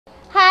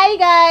Hi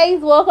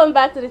guys, welcome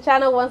back to the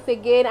channel once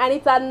again, and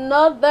it's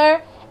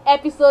another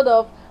episode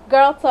of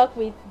Girl Talk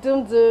with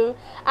Doom.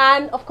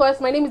 And of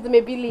course, my name is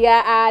Dumebi Lea,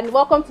 and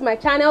welcome to my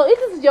channel. If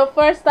this is your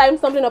first time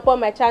stumbling upon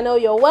my channel,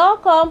 you're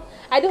welcome.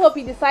 I do hope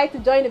you decide to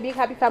join the big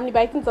happy family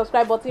by hitting the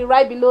subscribe button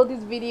right below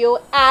this video.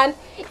 And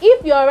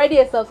if you're already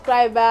a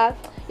subscriber,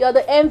 you're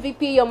the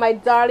MVP, you're my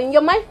darling,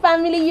 you're my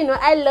family, you know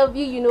I love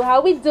you, you know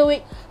how we do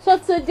it. So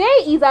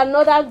today is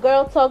another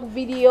Girl Talk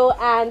video,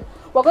 and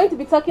we're going to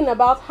be talking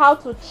about how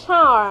to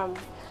charm.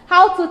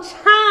 I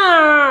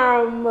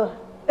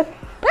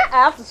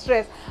have to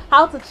stress,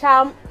 how to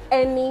charm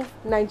any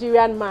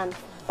Nigerian man.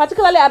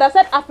 Particularly, as I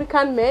said,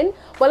 African men,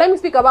 but let me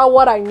speak about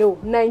what I know,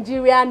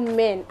 Nigerian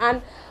men.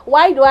 And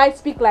why do I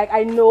speak like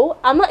I know?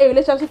 I'm not a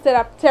relationship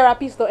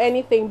therapist or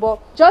anything, but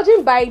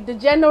judging by the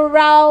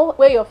general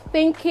way of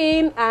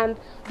thinking and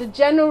the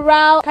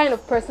general kind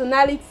of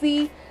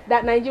personality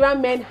that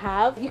Nigerian men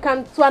have, you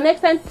can to an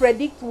extent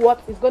predict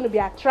what is going to be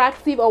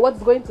attractive or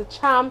what's going to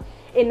charm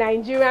a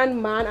Nigerian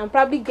man and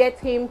probably get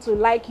him to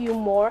like you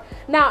more.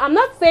 Now, I'm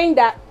not saying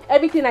that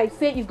everything I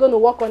say is going to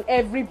work on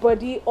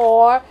everybody,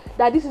 or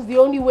that this is the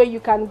only way you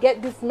can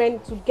get this man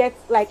to get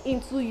like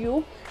into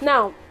you.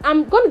 Now,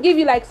 I'm going to give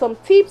you like some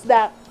tips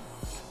that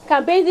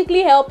can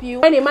basically help you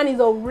when a man is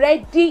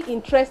already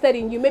interested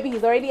in you. Maybe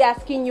he's already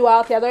asking you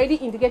out, he has already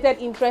indicated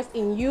interest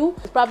in you,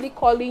 he's probably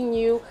calling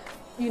you,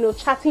 you know,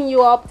 chatting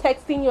you up,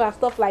 texting you and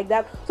stuff like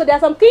that. So there are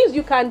some things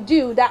you can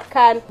do that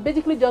can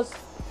basically just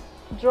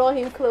draw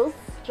him closer.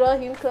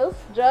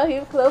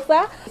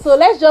 So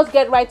let's just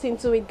get right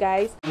into it,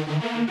 guys.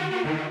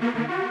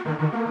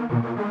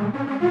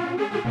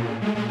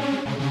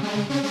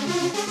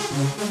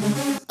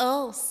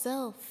 Oh,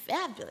 so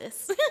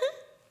fabulous.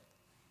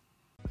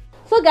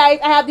 So guys,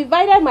 I have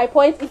divided my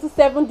points into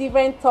 7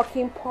 different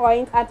talking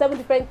points and 7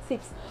 different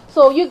tips.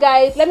 So you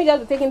guys, let me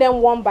just be taking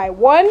them one by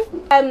one.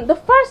 The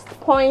first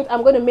point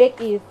I'm going to make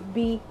is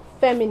be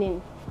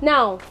feminine.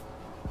 Now,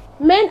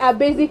 men are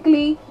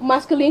basically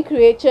masculine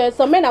creatures.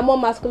 Some men are more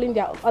masculine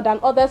than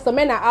others. Some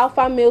men are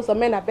alpha males, some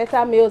men are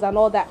beta males and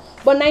all that.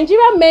 But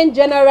Nigerian men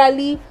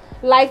generally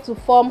like to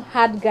form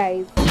hard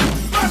guys.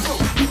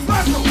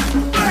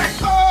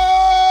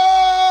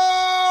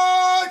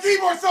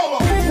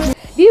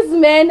 These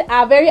men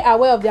are very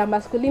aware of their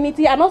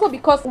masculinity, and also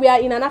because we are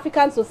in an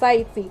African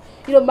society,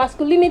 you know,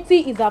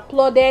 masculinity is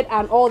applauded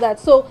and all that.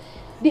 So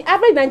the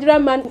average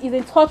Nigerian man is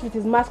in touch with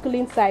his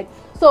masculine side.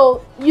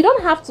 So you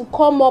don't have to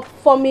come up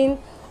forming,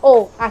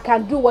 oh, I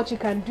can do what you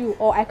can do,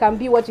 or I can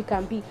be what you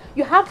can be.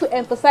 You have to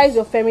emphasize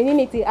your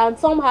femininity, and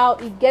somehow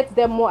it gets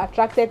them more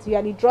attracted to you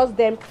and it draws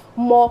them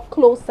more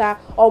closer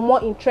or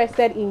more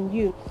interested in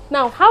you.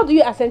 Now, how do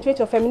you accentuate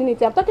your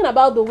femininity? I'm talking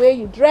about the way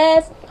you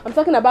dress, I'm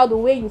talking about the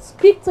way you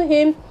speak to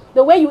him,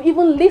 the way you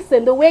even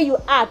listen, the way you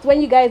act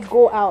when you guys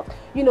go out.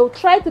 You know,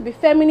 try to be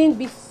feminine,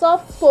 be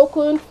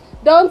soft-spoken,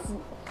 don't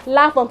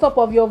laugh on top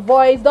of your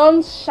voice,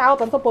 don't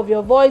shout on top of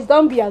your voice,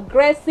 don't be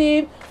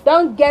aggressive,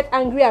 don't get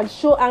angry and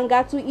show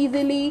anger too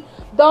easily,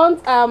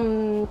 don't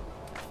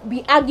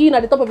be arguing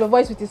at the top of your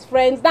voice with his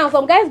friends. Now,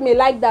 some guys may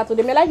like that, so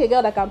they may like a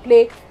girl that can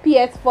play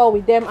PS4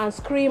 with them and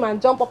scream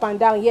and jump up and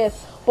down,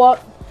 yes,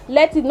 but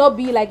let it not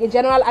be like a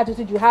general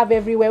attitude you have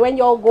everywhere when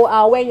you all go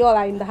out, when you all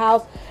are in the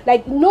house.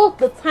 Like, know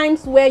the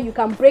times where you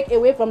can break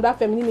away from that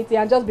femininity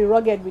and just be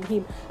rugged with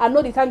him, and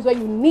know the times where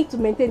you need to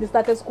maintain the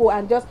status quo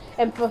and just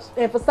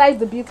emphasize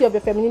the beauty of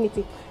your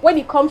femininity. When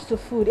it comes to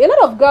food, a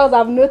lot of girls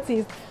have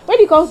noticed, when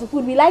it comes to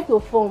food, we like to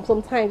form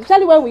sometimes,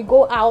 especially when we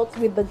go out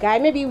with the guy.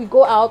 Maybe we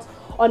go out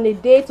on a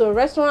date to a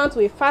restaurant,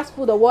 to a fast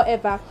food or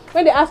whatever.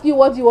 When they ask you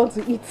what do you want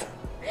to eat,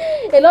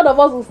 a lot of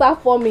us will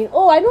start forming,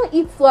 oh, I don't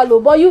eat swallow,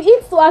 but you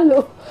eat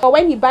swallow. Or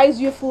when he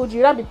buys you food,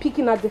 you'll not be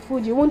picking at the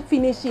food, you won't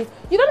finish it.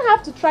 You don't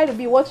have to try to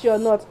be what you're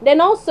not. Then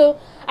also,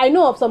 I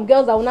know of some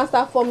girls that will not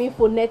start forming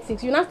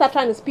phonetics. You not start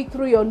trying to speak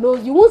through your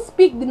nose. You won't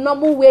speak the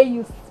normal way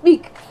you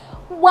speak.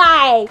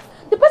 Why?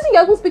 The person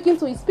you're even speaking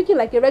to is speaking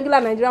like a regular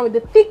Nigerian with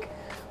the thick,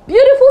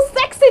 beautiful,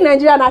 sexy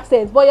Nigerian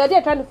accent, but you're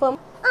there trying to form,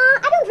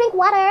 I don't drink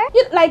water.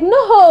 You, like,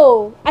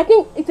 no, I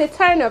think it's a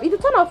turn off. It's a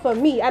turn off for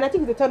me, and I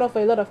think it's a turn off for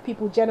a lot of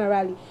people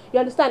generally. You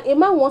understand? A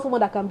man wants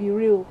someone that can be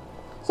real,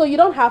 so you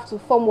don't have to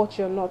form what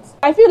you're not.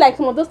 I feel like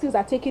some of those things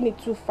are taking it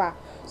too far.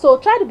 So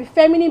try to be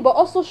feminine, but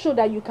also show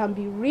that you can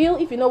be real,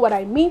 if you know what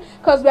I mean.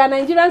 Because we are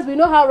Nigerians, we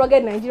know how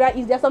rugged Nigeria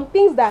is. There are some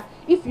things that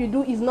if you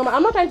do is normal.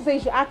 I'm not trying to say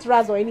you should act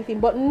ras or anything,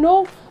 but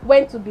know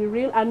when to be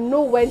real and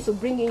know when to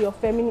bring in your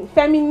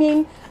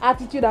feminine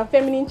attitude and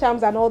feminine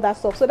charms and all that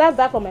stuff. So that's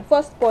that for my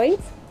first point.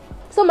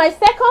 So my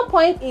second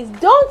point is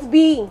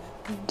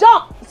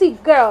see,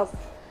 girls,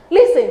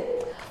 listen,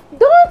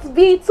 don't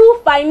be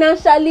too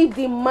financially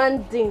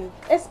demanding,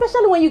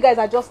 especially when you guys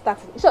are just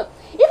starting. Sure,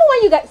 even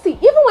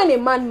when a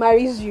man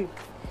marries you,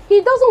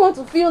 he doesn't want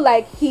to feel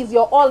like he's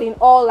your all in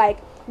all. Like,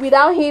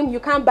 without him you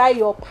can't buy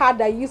your pad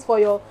that you use for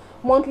your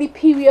monthly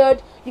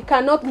period, you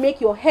cannot make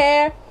your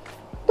hair,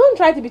 don't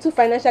try to be too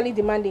financially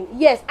demanding.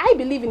 Yes, I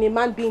believe in a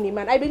man being a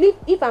man. I believe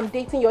if I'm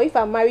dating you or if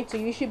I'm married to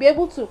you, you should be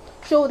able to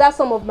shoulder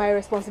some of my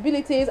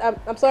responsibilities.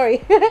 I'm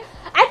sorry.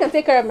 I can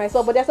take care of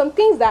myself, but there's some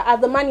things that as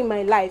the man in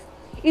my life,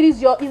 it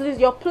is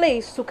your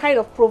place to kind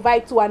of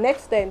provide to an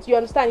extent. You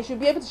understand? You should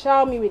be able to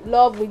shower me with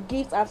love, with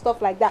gifts and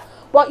stuff like that.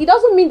 But it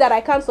doesn't mean that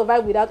I can't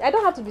survive without. I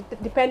don't have to be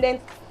dependent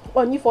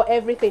on you for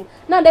everything.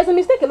 Now, there's a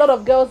mistake a lot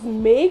of girls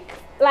make.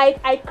 Like,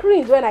 I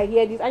cringe when I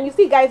hear this, and you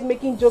see guys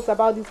making jokes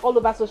about this all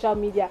over social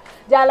media.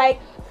 They are like,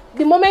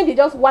 the moment they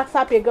just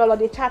WhatsApp a girl or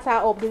they chat her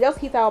up, they just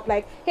hit her up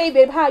like, hey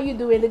babe, how are you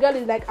doing? The girl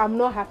is like, I'm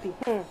not happy.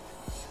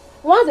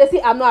 Once they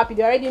see I'm not happy,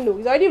 they already know.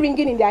 It's already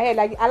ringing in their head,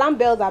 like the alarm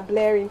bells are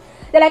blaring.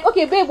 They're like,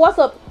 okay babe, what's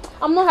up?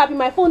 I'm not happy,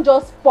 my phone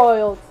just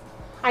spoiled.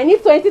 I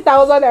need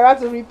 20,000 naira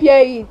to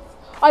repair it.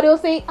 Or they'll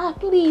say,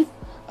 please,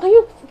 can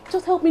you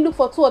just help me look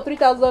for 2,000 or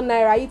 3,000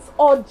 naira? It's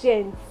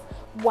urgent.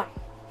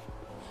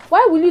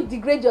 Why will you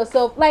degrade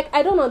yourself? Like,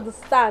 I don't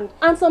understand.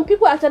 And some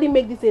people actually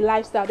make this a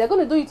lifestyle. They're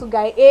going to do it to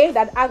guy A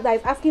that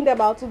is asking them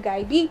out, to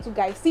guy B, to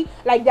guy C.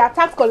 Like, they are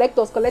tax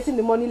collectors collecting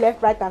the money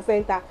left, right and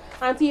center.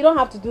 Auntie, you don't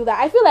have to do that.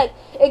 I feel like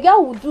a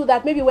girl would do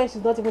that maybe when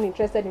she's not even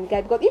interested in the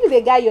guy. Because if it's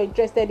a guy you're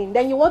interested in,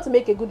 then you want to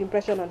make a good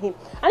impression on him.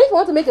 And if you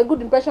want to make a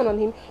good impression on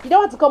him, you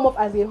don't want to come off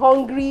as a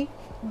hungry,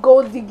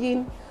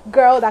 gold-digging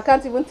girl that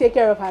can't even take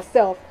care of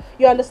herself.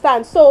 You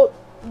understand? So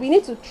we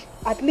need to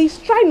at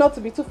least try not to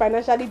be too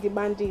financially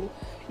demanding.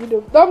 You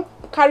know, don't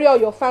carry all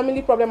your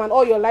family problem and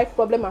all your life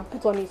problem and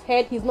put on his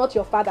head. He's not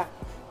your father.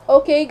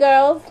 Okay,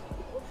 girls?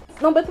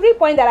 Number 3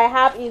 point that I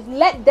have is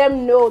let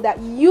them know that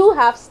you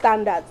have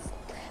standards.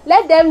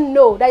 Let them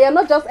know that you're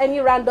not just any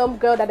random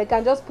girl that they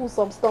can just pull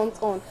some stunts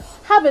on.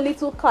 Have a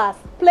little class.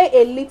 Play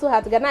a little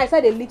hard to get. Now, I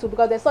said a little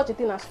because there's such a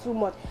thing as too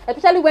much.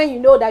 Especially when you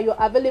know that you're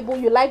available,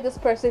 you like this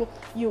person,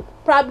 you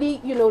probably,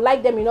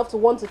 like them enough to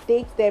want to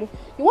date them.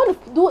 You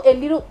want to do a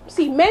little.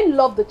 See, men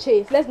love the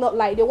chase. Let's not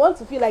lie. They want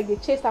to feel like they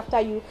chased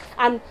after you.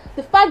 And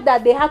the fact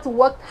that they had to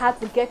work hard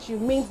to get you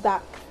means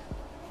that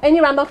any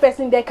random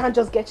person there can't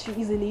just get you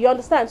easily. You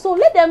understand? So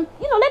let them,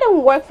 let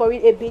them work for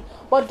it a bit,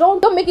 but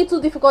don't make it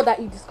too difficult that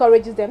it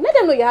discourages them. Let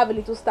them know you have a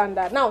little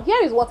standard. Now,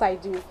 here is what I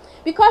do.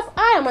 Because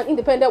I am an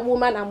independent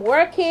woman, I'm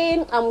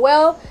working, I'm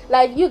well,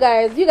 like you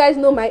guys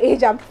know my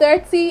age. I'm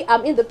 30,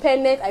 I'm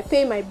independent, I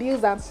pay my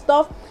bills and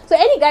stuff. So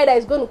any guy that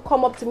is going to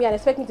come up to me and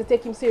expect me to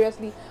take him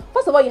seriously,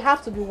 first of all, you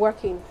have to be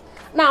working.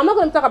 Now, I'm not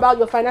going to talk about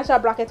your financial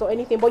bracket or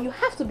anything, but you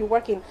have to be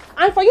working.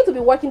 And for you to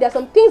be working, there's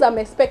some things I'm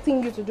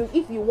expecting you to do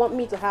if you want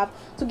me to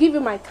give you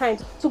my time,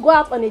 to go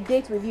out on a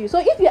date with you. So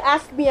if you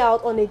ask me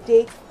out on a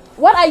date,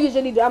 what I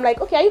usually do, I'm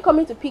like, okay, are you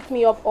coming to pick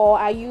me up or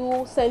are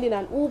you sending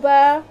an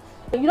Uber?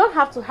 You don't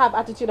have to have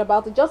attitude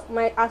about it. Just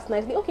might ask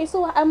nicely, okay,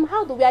 so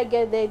how do I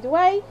get there?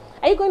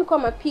 Are you going to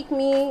come and pick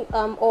me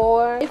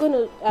or are you going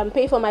to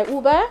pay for my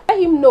Uber? Let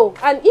him know.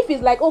 And if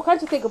he's like, oh,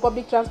 can't you take a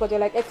public transport? You're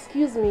like,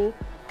 excuse me,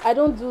 I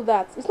don't do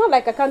that. It's not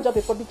like I can't jump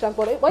a public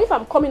transport. But if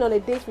I'm coming on a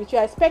date with you,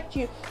 I expect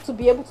you to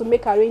be able to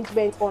make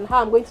arrangements on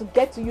how I'm going to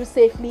get to you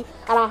safely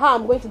and on how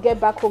I'm going to get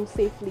back home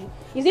safely.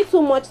 Is it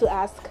too much to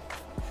ask?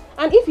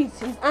 And if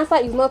his answer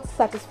is not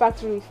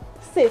satisfactory,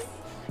 sis,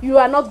 you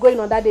are not going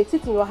on that date.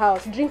 Sit in your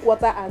house, drink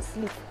water and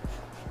sleep.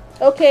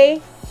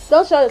 Okay?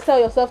 Don't sell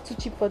yourself too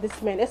cheap for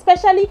this man,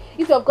 especially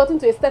if you have gotten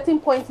to a certain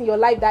point in your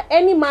life that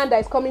any man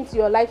that is coming to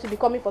your life should be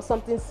coming for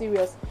something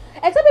serious.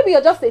 Except maybe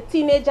you're just a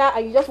teenager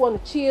and you just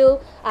want to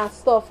chill and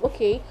stuff,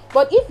 okay?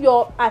 But if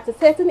you're at a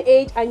certain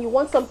age and you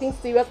want something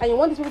serious and you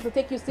want these people to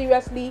take you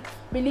seriously,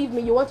 believe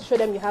me, you want to show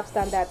them you have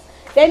standards.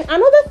 Then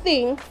another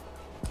thing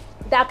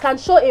that can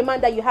show a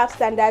man that you have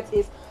standards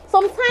is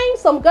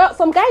sometimes some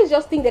guys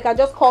just think they can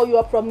just call you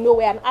up from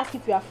nowhere and ask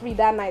if you are free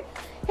that night.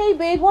 Hey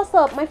babe, what's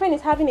up? My friend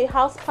is having a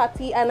house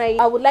party and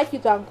I would like you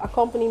to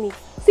accompany me.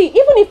 See,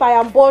 even if I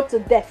am bored to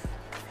death,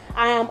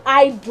 I am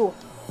idle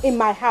in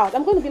my house,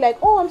 I'm going to be like,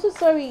 oh, I'm so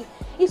sorry,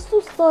 it's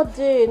too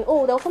sudden.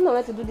 Oh, there was something I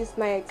wanted to do this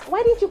night.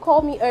 Why didn't you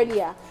call me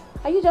earlier?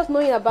 Are you just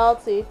knowing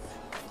about it?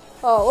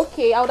 Oh,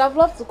 okay, I would have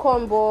loved to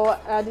come,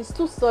 but it's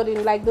too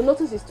sudden, like the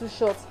notice is too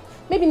short.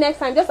 Maybe next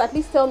time, just at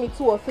least tell me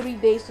 2 or 3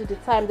 days to the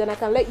time, then I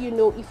can let you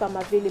know if I'm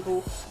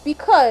available.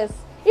 Because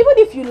even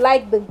if you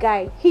like the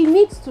guy, he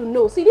needs to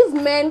know. See, these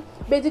men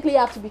basically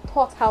have to be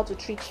taught how to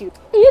treat you.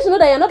 You need to know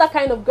that you're not that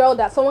kind of girl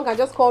that someone can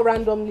just call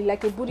randomly,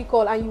 like a booty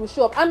call, and you will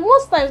show up. And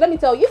most times, let me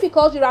tell you, if he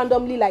calls you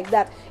randomly like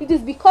that, it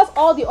is because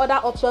all the other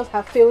options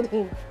have failed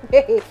him.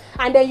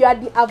 And then you are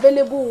the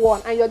available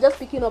one, and you're just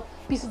picking up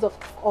pieces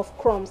of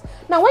crumbs.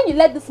 Now, when you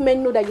let this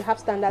man know that you have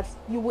standards,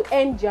 you will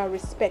earn their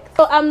respect.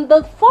 So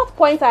the 4th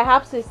point I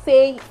have to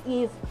say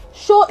is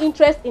show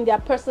interest in their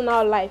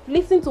personal life.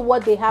 Listen to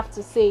what they have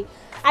to say.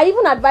 I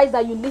even advise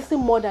that you listen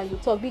more than you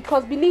talk,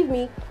 because believe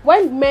me,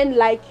 when men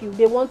like you,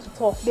 they want to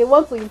talk, they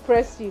want to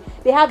impress you,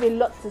 they have a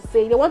lot to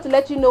say, they want to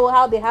let you know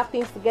how they have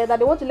things together,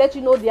 they want to let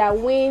you know their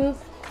wins,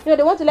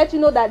 they want to let you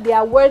know that they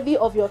are worthy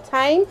of your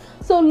time.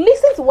 So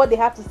listen to what they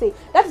have to say.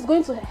 That is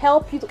going to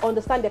help you to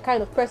understand the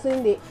kind of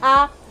person they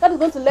are. That is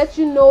going to let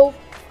you know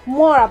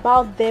more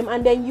about them,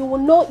 and then you will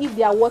know if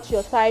they are worth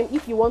your time,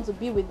 if you want to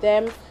be with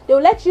them. They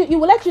will let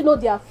you know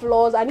their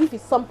flaws, and if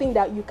it's something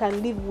that you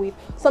can live with,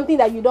 something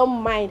that you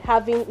don't mind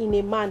having in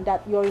a man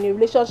that you're in a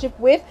relationship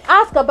with.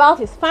 Ask about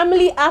his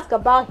family, ask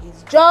about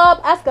his job,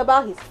 ask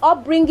about his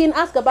upbringing,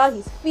 ask about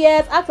his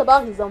fears, ask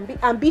about his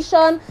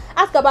ambition,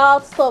 ask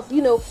about stuff,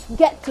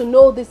 get to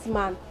know this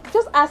man.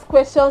 Just ask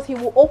questions, he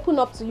will open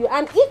up to you.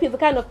 And if he's the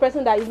kind of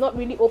person that is not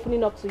really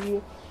opening up to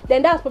you,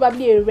 then that's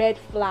probably a red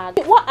flag.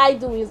 What I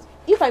do is,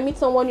 if I meet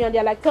someone new and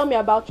they're like, tell me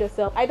about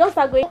yourself, I don't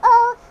start going,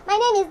 oh, my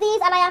name is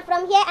this and I am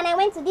from here and I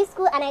went to this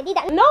school and I did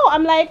that. No,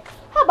 I'm like,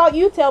 how about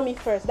you tell me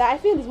first? That I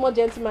feel is more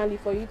gentlemanly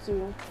for you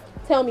to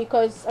tell me,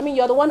 because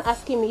you're the one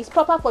asking me. It's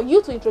proper for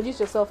you to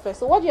introduce yourself first.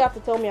 So what do you have to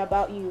tell me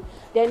about you?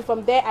 Then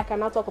from there I can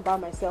now talk about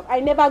myself.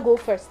 I never go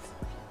first.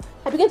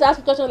 I begin to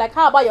ask questions like,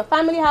 how about your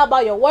family? How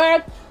about your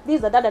work?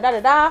 This, da da da da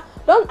da.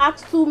 Don't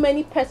ask too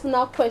many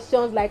personal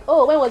questions like,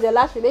 oh, when was your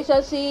last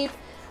relationship?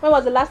 When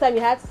was the last time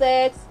you had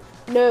sex?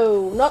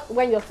 No, not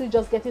when you're still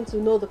just getting to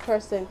know the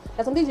person.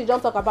 There's some things you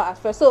don't talk about at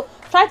first. So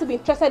try to be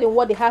interested in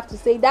what they have to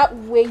say. That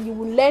way you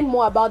will learn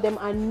more about them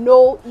and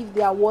know if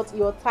they are worth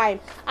your time.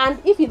 And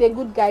if he's a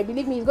good guy,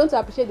 believe me, he's going to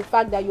appreciate the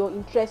fact that you're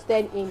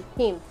interested in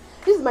him.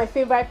 This is my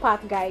favorite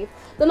part, guys.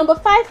 The number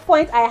 5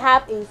 point I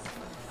have is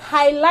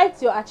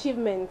highlight your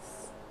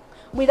achievements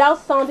without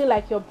sounding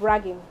like you're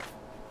bragging.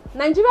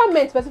 Nigerian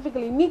men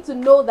specifically need to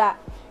know that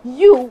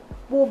you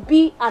will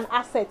be an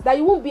asset, that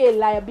you won't be a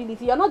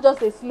liability. You're not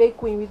just a slay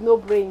queen with no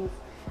brains.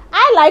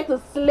 I like to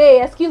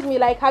slay, excuse me,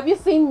 like, have you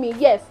seen me?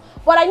 Yes,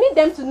 but I need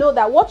them to know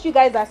that what you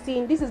guys are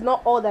seeing, this is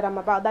not all that I'm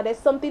about, that there's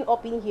something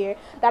up in here,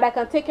 that I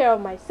can take care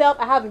of myself.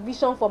 I have a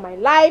vision for my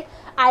life.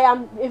 I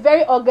am a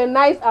very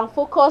organized and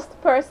focused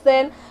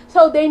person.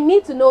 So they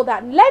need to know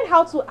that. Learn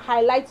how to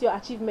highlight your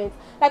achievements.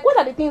 Like, what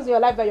are the things in your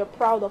life that you're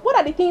proud of? What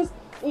are the things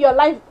in your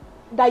life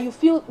that you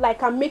feel like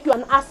can make you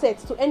an asset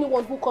to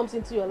anyone who comes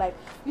into your life?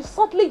 You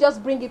subtly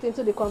just bring it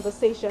into the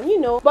conversation,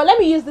 But let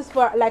me use this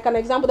for like an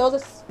example. There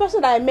was a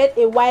person that I met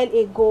a while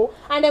ago,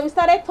 and then we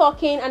started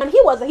talking, and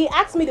he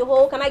asked me the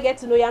whole, can I get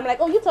to know you? I'm like,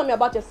 oh, you tell me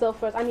about yourself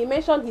first. And he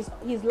mentioned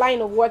his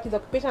line of work, his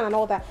occupation and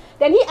all that.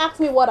 Then he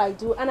asked me what I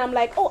do, and I'm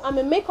like, oh, I'm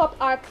a makeup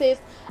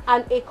artist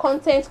and a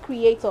content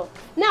creator.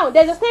 Now,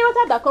 there's a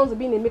stereotype that comes with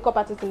being a makeup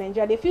artist in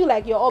Nigeria. They feel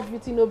like you're all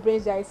beauty, no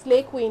brains, you're a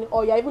slay queen,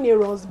 or you're even a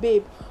rose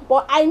babe.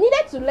 But I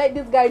needed to let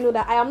this guy know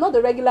that I am not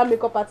the regular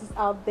makeup artist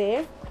out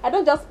there. I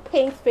don't just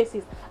paint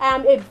faces. I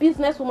am a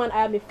businesswoman.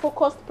 I am a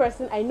focused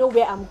person. I know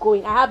where I'm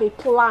going. I have a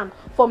plan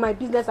for my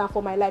business and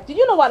for my life. Did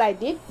you know what I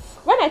did?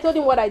 When I told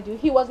him what I do,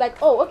 he was like,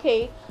 oh,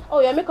 okay.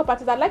 Oh, you're a makeup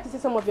artist. I'd like to see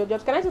some of your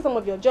jobs. Can I see some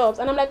of your jobs?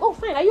 And I'm like, oh,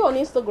 fine. Are you on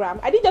Instagram?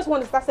 I didn't just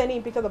want to start sending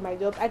him pictures of my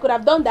jobs. I could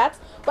have done that,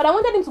 but I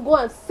wanted him to go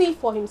and see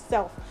for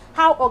himself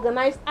how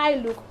organized I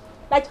look.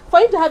 Like, for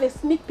him to have a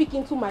sneak peek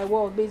into my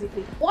world,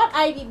 basically. What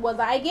I did was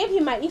that I gave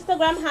him my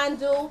Instagram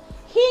handle.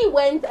 He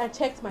went and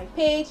checked my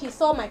page. He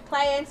saw my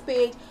clients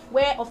page,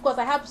 where of course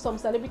I have some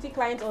celebrity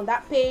clients on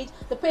that page.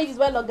 The page is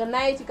well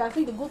organized. You can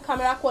see the good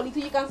camera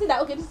quality. You can see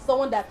that, okay, this is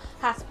someone that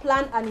has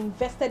planned and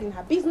invested in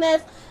her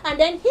business. And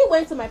then he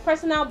went to my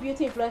personal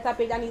beauty influencer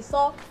page, and he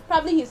saw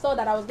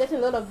that I was getting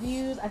a lot of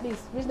views, at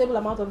least reasonable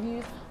amount of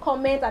views,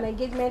 comments and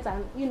engagements,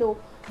 and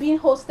being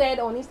hosted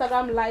on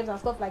Instagram lives and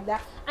stuff like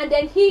that. And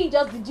then he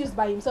just deduced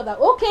by himself that,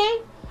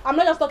 okay, I'm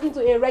not just talking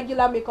to a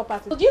regular makeup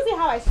artist. So do you see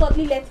how I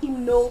subtly let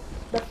him know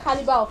the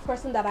caliber of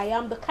person that I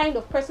am, the kind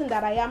of person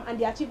that I am, and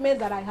the achievements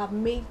that I have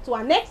made? To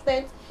an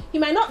extent, he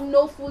might not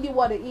know fully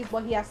what it is,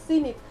 but he has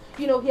seen it.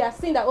 He has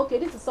seen that, okay,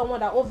 this is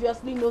someone that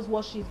obviously knows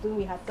what she's doing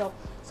with herself.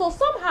 So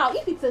somehow,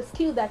 if it's a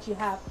skill that you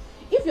have,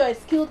 if you're a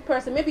skilled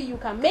person, maybe you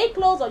can make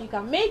clothes or you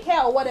can make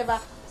hair or whatever,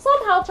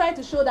 somehow try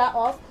to show that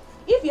off.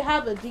 If you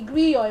have a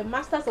degree or a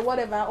master's or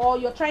whatever, or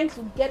you're trying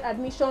to get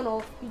admission,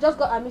 or you just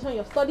got admission,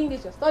 you're studying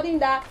this, you're studying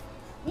that,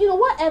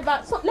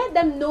 whatever. So let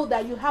them know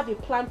that you have a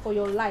plan for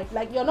your life.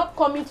 Like, you're not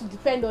coming to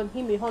depend on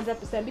him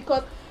 100%,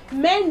 because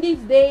men these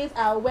days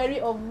are wary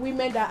of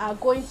women that are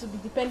going to be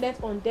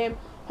dependent on them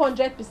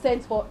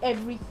 100% for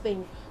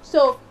everything.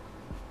 So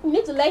you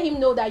need to let him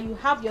know that you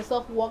have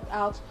yourself worked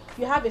out,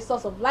 you have a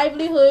source of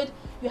livelihood,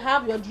 you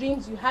have your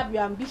dreams, you have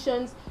your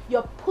ambitions,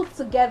 you're put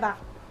together.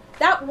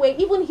 That way,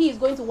 even he is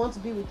going to want to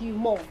be with you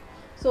more.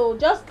 So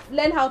just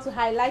learn how to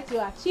highlight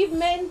your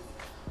achievements,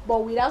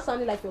 but without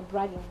sounding like you're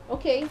bragging.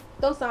 Okay?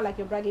 Don't sound like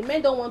you're bragging.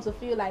 Men don't want to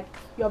feel like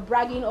you're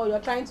bragging or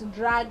you're trying to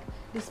drag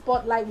the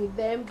spotlight with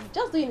them.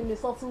 Just do it in a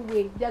subtle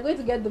way. They're going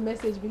to get the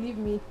message, believe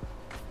me.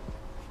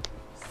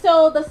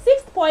 So the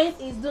 6th point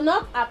is, do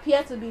not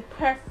appear to be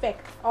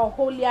perfect or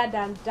holier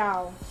than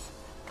thou.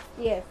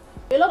 Yes.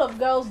 A lot of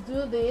girls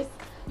do this.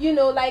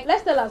 Like,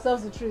 let's tell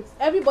ourselves the truth.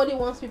 Everybody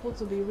wants people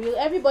to be real.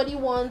 They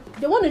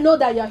want to know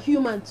that you're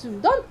human too.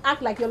 Don't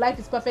act like your life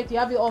is perfect. You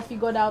have it all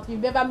figured out.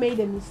 You've never made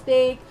a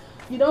mistake.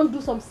 You don't do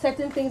some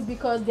certain things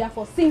because they are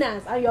for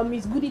sinners and you're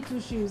Miss Goody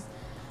Two Shoes.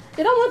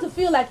 They don't want to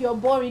feel like you're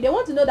boring. They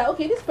want to know that,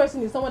 okay, this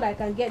person is someone that I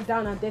can get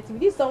down and dirty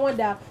with. This is someone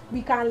that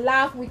we can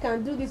laugh, we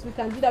can do this, we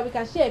can do that, we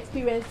can share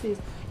experiences.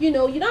 You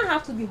know, you don't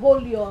have to be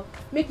holy or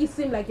make it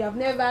seem like you have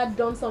never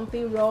done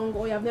something wrong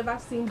or you have never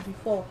sinned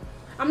before.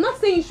 I'm not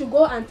saying you should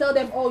go and tell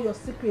them all your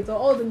secrets or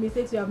all the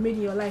mistakes you have made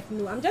in your life.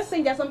 No, I'm just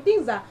saying there are some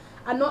things that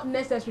are not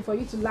necessary for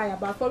you to lie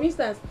about. For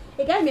instance,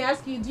 a guy may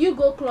ask you, do you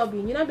go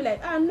clubbing? You know, be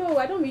like, no,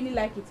 I don't really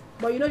like it.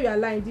 But you know you are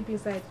lying deep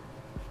inside.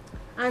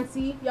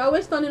 Auntie, you're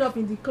always turning up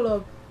in the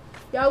club.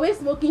 You're always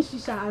smoking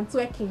shisha and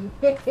twerking.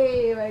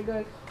 Hey, my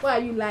God, why are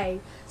you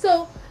lying?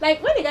 So,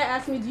 like, when the guy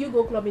asked me, do you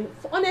go clubbing?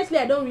 Honestly,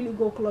 I don't really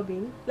go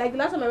clubbing. Like, the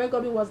last time I went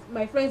clubbing was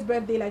my friend's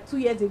birthday, like 2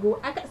 years ago.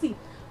 I can see,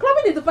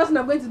 clubbing is the first thing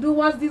I'm going to do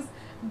once this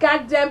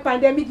goddamn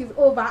pandemic is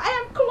over.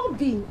 I am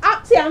clubbing.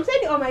 I'm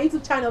saying it on my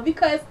YouTube channel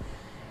because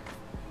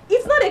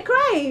it's not a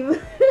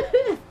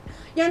crime.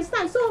 You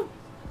understand? So,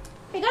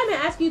 a guy may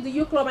ask you, do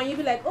you club? And you'll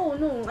be like, oh,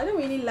 no, I don't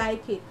really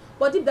like it.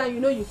 But deep down, you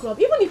know you club.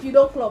 Even if you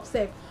don't club,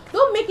 safe.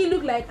 Don't make it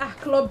look like,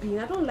 clubbing,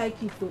 I don't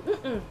like it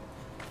though.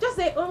 Just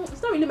say,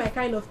 it's not really my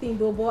kind of thing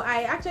though, but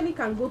I actually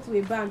can go to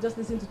a bar and just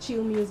listen to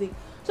chill music.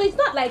 So it's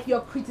not like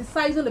you're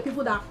criticizing the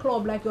people that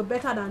club like you're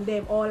better than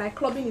them, or like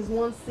clubbing is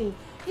one thing.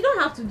 You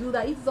don't have to do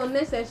that. It's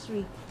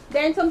unnecessary.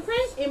 Then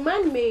sometimes a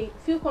man may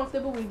feel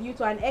comfortable with you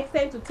to an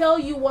extent to tell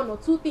you 1 or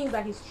 2 things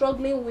that he's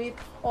struggling with,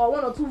 or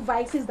 1 or 2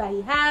 vices that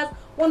he has,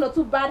 1 or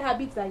 2 bad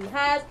habits that he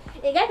has.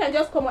 A guy can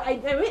just come.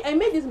 I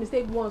made this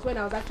mistake once when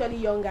I was actually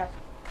younger.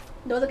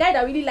 There was a guy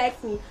that really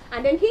liked me,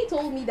 and then he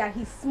told me that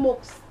he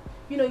smokes.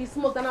 You know, he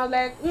smokes, and I was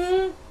like,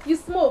 you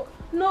smoke?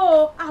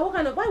 No. What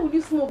kind of? Why would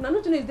you smoke? Now,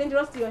 don't you know it's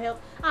dangerous to your health?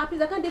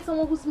 Please, I can't date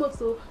someone who smokes.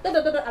 So, and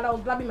I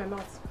was blabbing my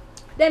mouth.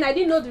 Then I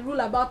didn't know the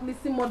rule about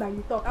listen more than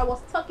you talk. I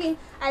was talking.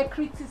 I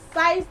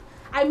criticized.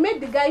 I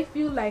made the guy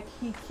feel like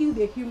he killed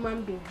a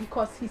human being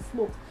because he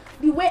smoked.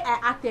 The way I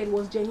acted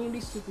was genuinely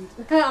stupid.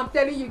 I'm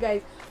telling you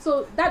guys.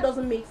 So that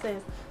doesn't make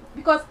sense.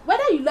 Because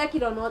whether you like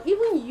it or not,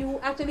 even you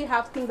actually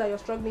have things that you're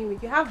struggling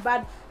with. You have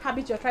bad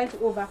habits you're trying to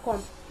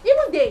overcome.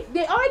 Even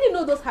they already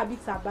know those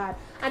habits are bad,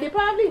 and they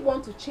probably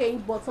want to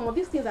change, but some of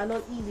these things are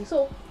not easy.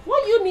 So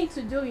what you need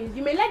to do is,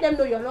 you may let them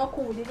know you're not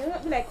cool with it. They'll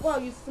not be like, wow,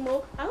 you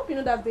smoke? I hope you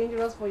know that's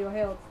dangerous for your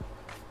health.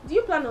 Do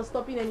you plan on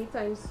stopping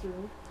anytime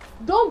soon?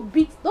 Don't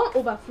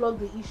overflog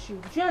the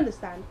issue. Do you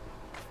understand?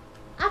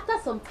 After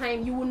some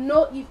time, you will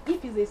know if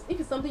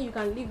it's something you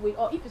can live with,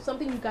 or if it's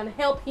something you can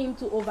help him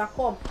to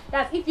overcome.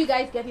 That's if you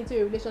guys get into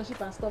a relationship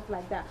and stuff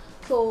like that.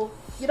 So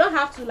you don't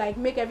have to like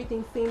make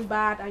everything seem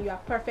bad and you are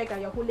perfect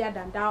and you're holier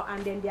than thou,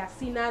 and then they are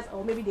sinners,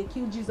 or maybe they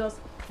kill Jesus.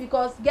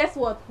 Because guess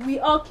what? We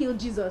all kill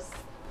Jesus.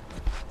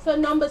 So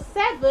number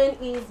 7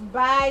 is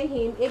buy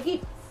him a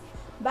gift.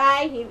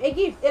 Buy him a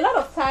gift. A lot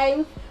of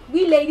times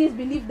we ladies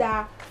believe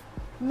that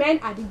men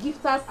are the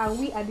gifters and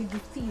we are the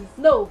giftees.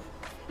 No.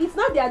 It's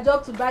not their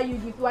job to buy you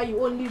gift while you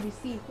only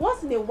receive.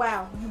 Once in a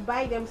while, you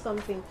buy them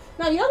something.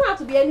 Now, you don't have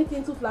to be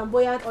anything too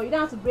flamboyant, or you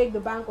don't have to break the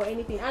bank or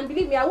anything. And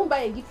believe me, I won't buy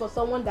a gift for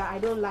someone that I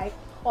don't like,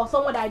 or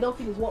someone that I don't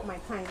feel is worth my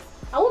time.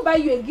 I won't buy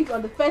you a gift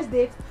on the first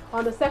date,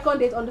 on the second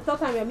date, on the third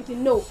time we are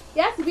meeting. No.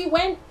 It has to be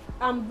when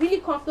I'm really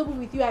comfortable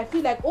with you. I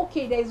feel like,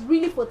 okay, there's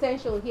really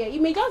potential here.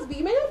 It may not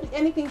be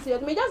anything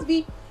serious. It may just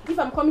be, if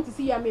I'm coming to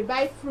see you, I may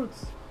buy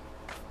fruits.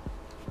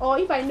 Or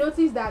if I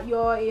notice that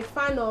you're a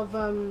fan of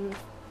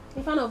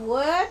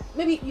what?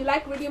 Maybe you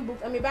like reading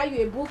books, I may buy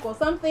you a book or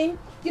something.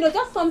 You know,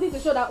 just something to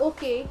show that,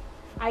 okay,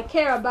 I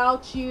care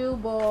about you,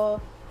 but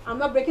I'm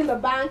not breaking the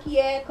bank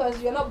here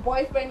because you're not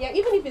boyfriend yet.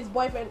 Even if it's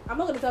boyfriend, I'm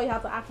not going to tell you how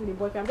to act with a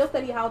boyfriend. I'm just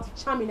telling you how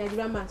to charm a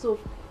Nigerian man. So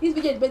this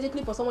video is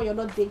basically for someone you're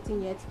not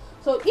dating yet.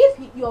 So if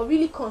you're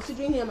really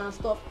considering him and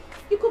stuff,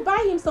 you could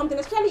buy him something,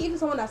 especially if it's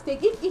someone that's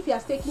if he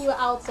has taken you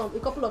out a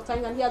couple of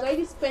times and he has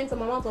already spent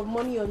some amount of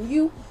money on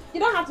you. You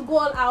don't have to go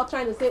all out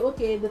trying to say,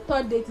 okay, the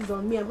third date is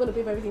on me, I'm going to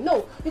pay for everything.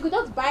 No, you could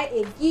just buy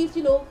a gift,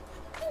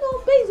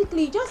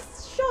 basically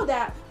just show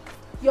that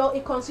you're a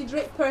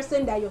considerate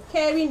person, that you're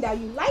caring, that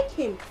you like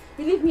him.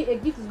 Believe me, a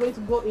gift is going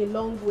to go a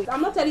long way.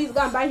 I'm not telling you to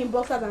go and buy him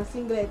boxers and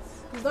singlets.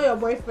 He's not your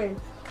boyfriend.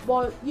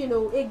 But,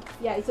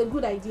 it's a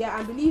good idea.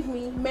 And believe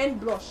me, men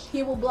blush.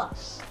 He will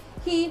blush.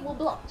 He will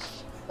blush.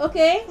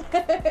 Okay?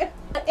 The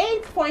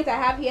 8th point I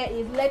have here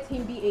is let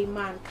him be a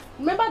man.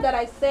 Remember that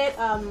I said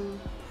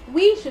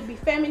we should be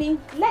feminine.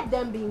 Let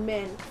them be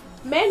men.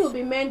 Men will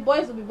be men,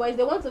 boys will be boys.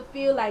 They want to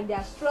feel like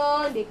they're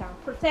strong, they can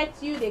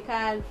protect you, they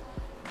can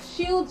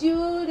shield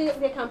you,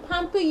 they can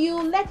pamper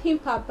you. Let him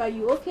pamper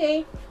you,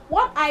 okay?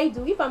 What I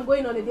do, if I'm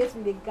going on a date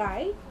with a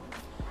guy,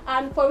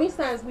 and for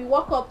instance, we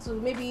walk up to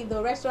maybe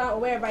the restaurant or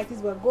wherever it is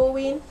we're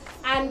going,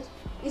 and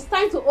it's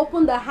time to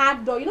open the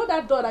hard door. You know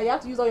that door that you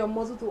have to use all your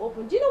muscle to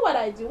open? Do you know what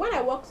I do? When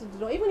I walk to the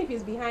door, even if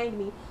it's behind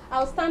me,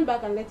 I'll stand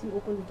back and let him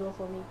open the door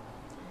for me.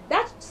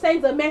 That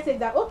sends a message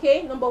that,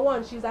 okay, number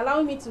 1, she's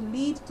allowing me to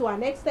lead to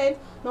an extent.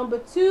 Number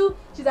 2,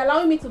 she's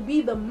allowing me to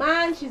be the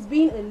man. She's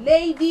being a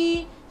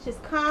lady. She's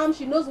calm.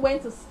 She knows when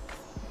to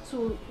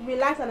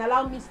relax and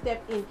allow me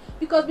step in.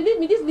 Because believe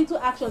me, these little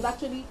actions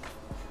actually,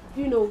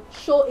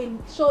 show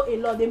a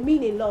lot. They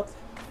mean a lot.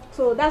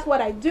 So that's what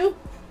I do.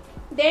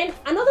 Then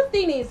another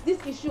thing is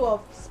this issue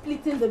of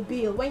splitting the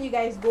bill when you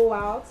guys go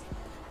out.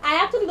 I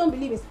actually don't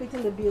believe in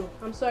splitting the bill.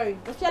 I'm sorry,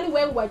 especially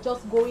when we're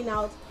just going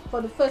out for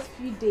the first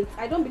few dates.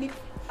 I don't believe.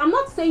 I'm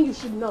not saying you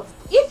should not.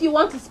 If you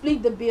want to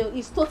split the bill,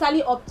 it's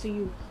totally up to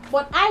you.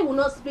 But I will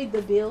not split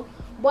the bill.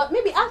 But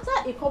maybe after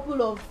a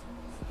couple of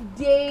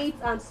dates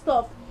and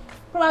stuff,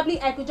 probably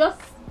I could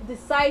just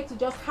decide to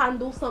just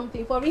handle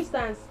something. For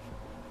instance,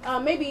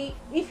 maybe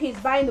if he's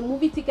buying the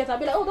movie ticket, I'll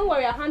be like, oh, don't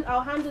worry,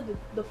 I'll handle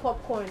the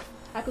popcorn.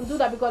 I can do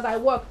that because I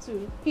work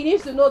too. He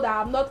needs to know that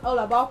I'm not all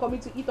about coming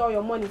to eat all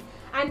your money.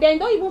 And then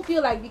don't even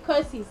feel like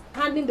because he's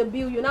handling the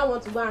bill, you now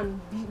want to go and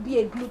be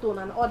a glutton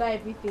and order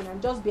everything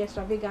and just be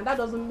extravagant. That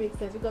doesn't make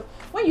sense, because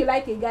when you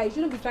like a guy, you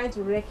shouldn't be trying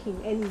to wreck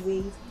him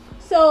anyways.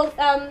 So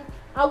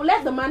I will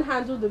let the man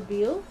handle the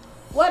bill.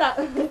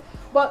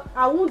 But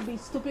I won't be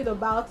stupid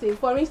about it.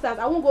 For instance,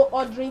 I won't go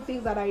ordering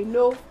things that I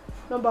know,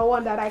 number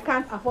one, that I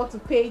can't afford to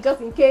pay,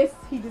 just in case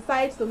he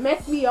decides to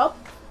mess me up.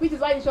 Which is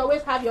why you should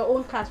always have your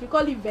own cash. We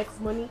call it vex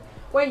money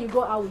when you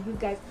go out with these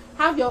guys.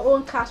 Have your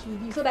own cash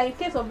with you, so that in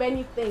case of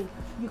anything,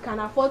 you can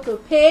afford to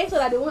pay, so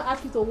that they won't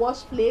ask you to wash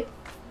plates,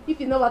 if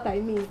you know what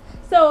I mean.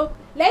 So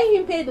let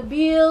him pay the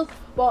bills,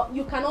 but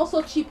you can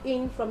also chip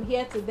in from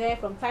here to there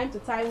from time to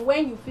time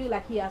when you feel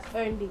like he has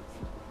earned it.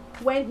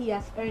 When he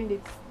has earned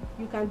it,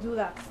 you can do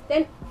that.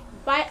 Then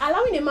by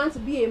allowing a man to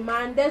be a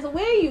man, there's a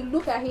way you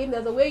look at him,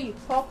 there's a way you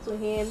talk to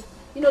him.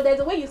 You know,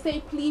 there's a way you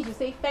say please, you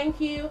say thank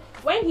you.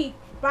 When he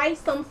buys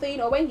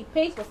something or when he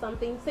pays for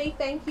something, say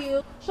thank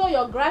you. Show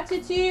your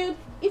gratitude.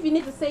 If you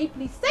need to say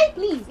please, say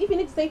please. If you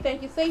need to say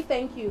thank you, say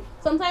thank you.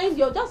 Sometimes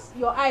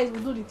your eyes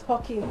will do the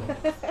talking.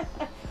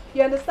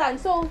 You understand?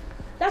 So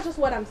that's just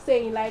what I'm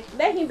saying. Like,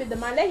 let him be the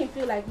man. Let him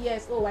feel like,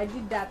 yes, oh, I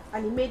did that,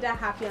 and he made her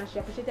happy, and she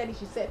appreciated it.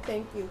 She said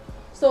thank you.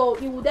 So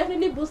it will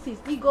definitely boost his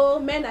ego.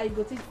 Men are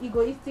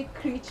egoistic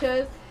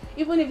creatures,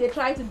 even if they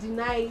try to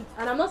deny it.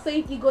 And I'm not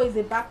saying ego is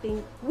a bad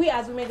thing. We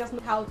as women just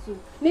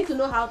need to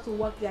know how to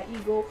work their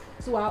ego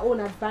to our own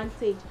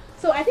advantage.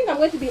 So I think I'm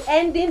going to be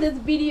ending this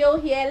video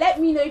here. Let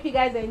me know if you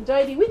guys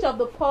enjoyed it. Which of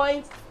the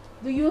points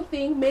do you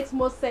think makes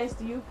most sense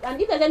to you? And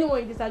if there's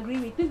anyone you disagree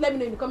with, please let me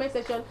know in the comment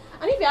section.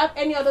 And if you have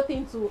any other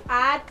thing to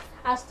add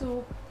as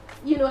to,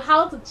 you know,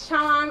 how to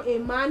charm a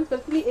man,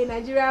 especially a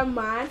Nigerian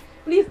man,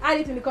 please add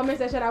it in the comment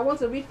section. I want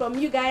to read from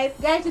you guys.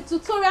 Guys, the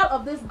tutorial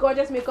of this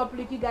gorgeous makeup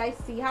look, you guys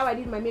see how I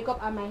did my makeup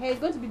and my hair, is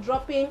going to be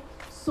dropping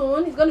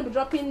soon. It's going to be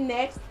dropping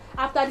next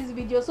after this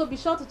video, so be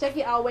sure to check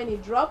it out when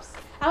it drops.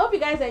 I hope you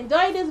guys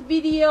enjoyed this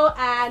video,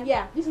 and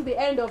yeah, this is the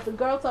end of the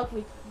girl talk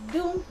with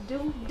do.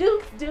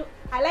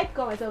 I like to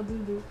call myself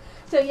do.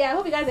 So yeah, I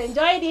hope you guys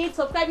enjoyed it.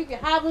 Subscribe if you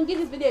haven't. Give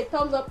this video a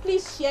thumbs up.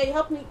 Please share.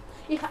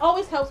 It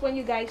always helps when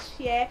you guys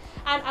share.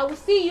 And I will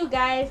see you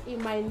guys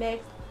in my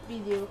next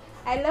video.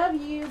 I love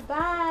you.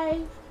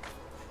 Bye.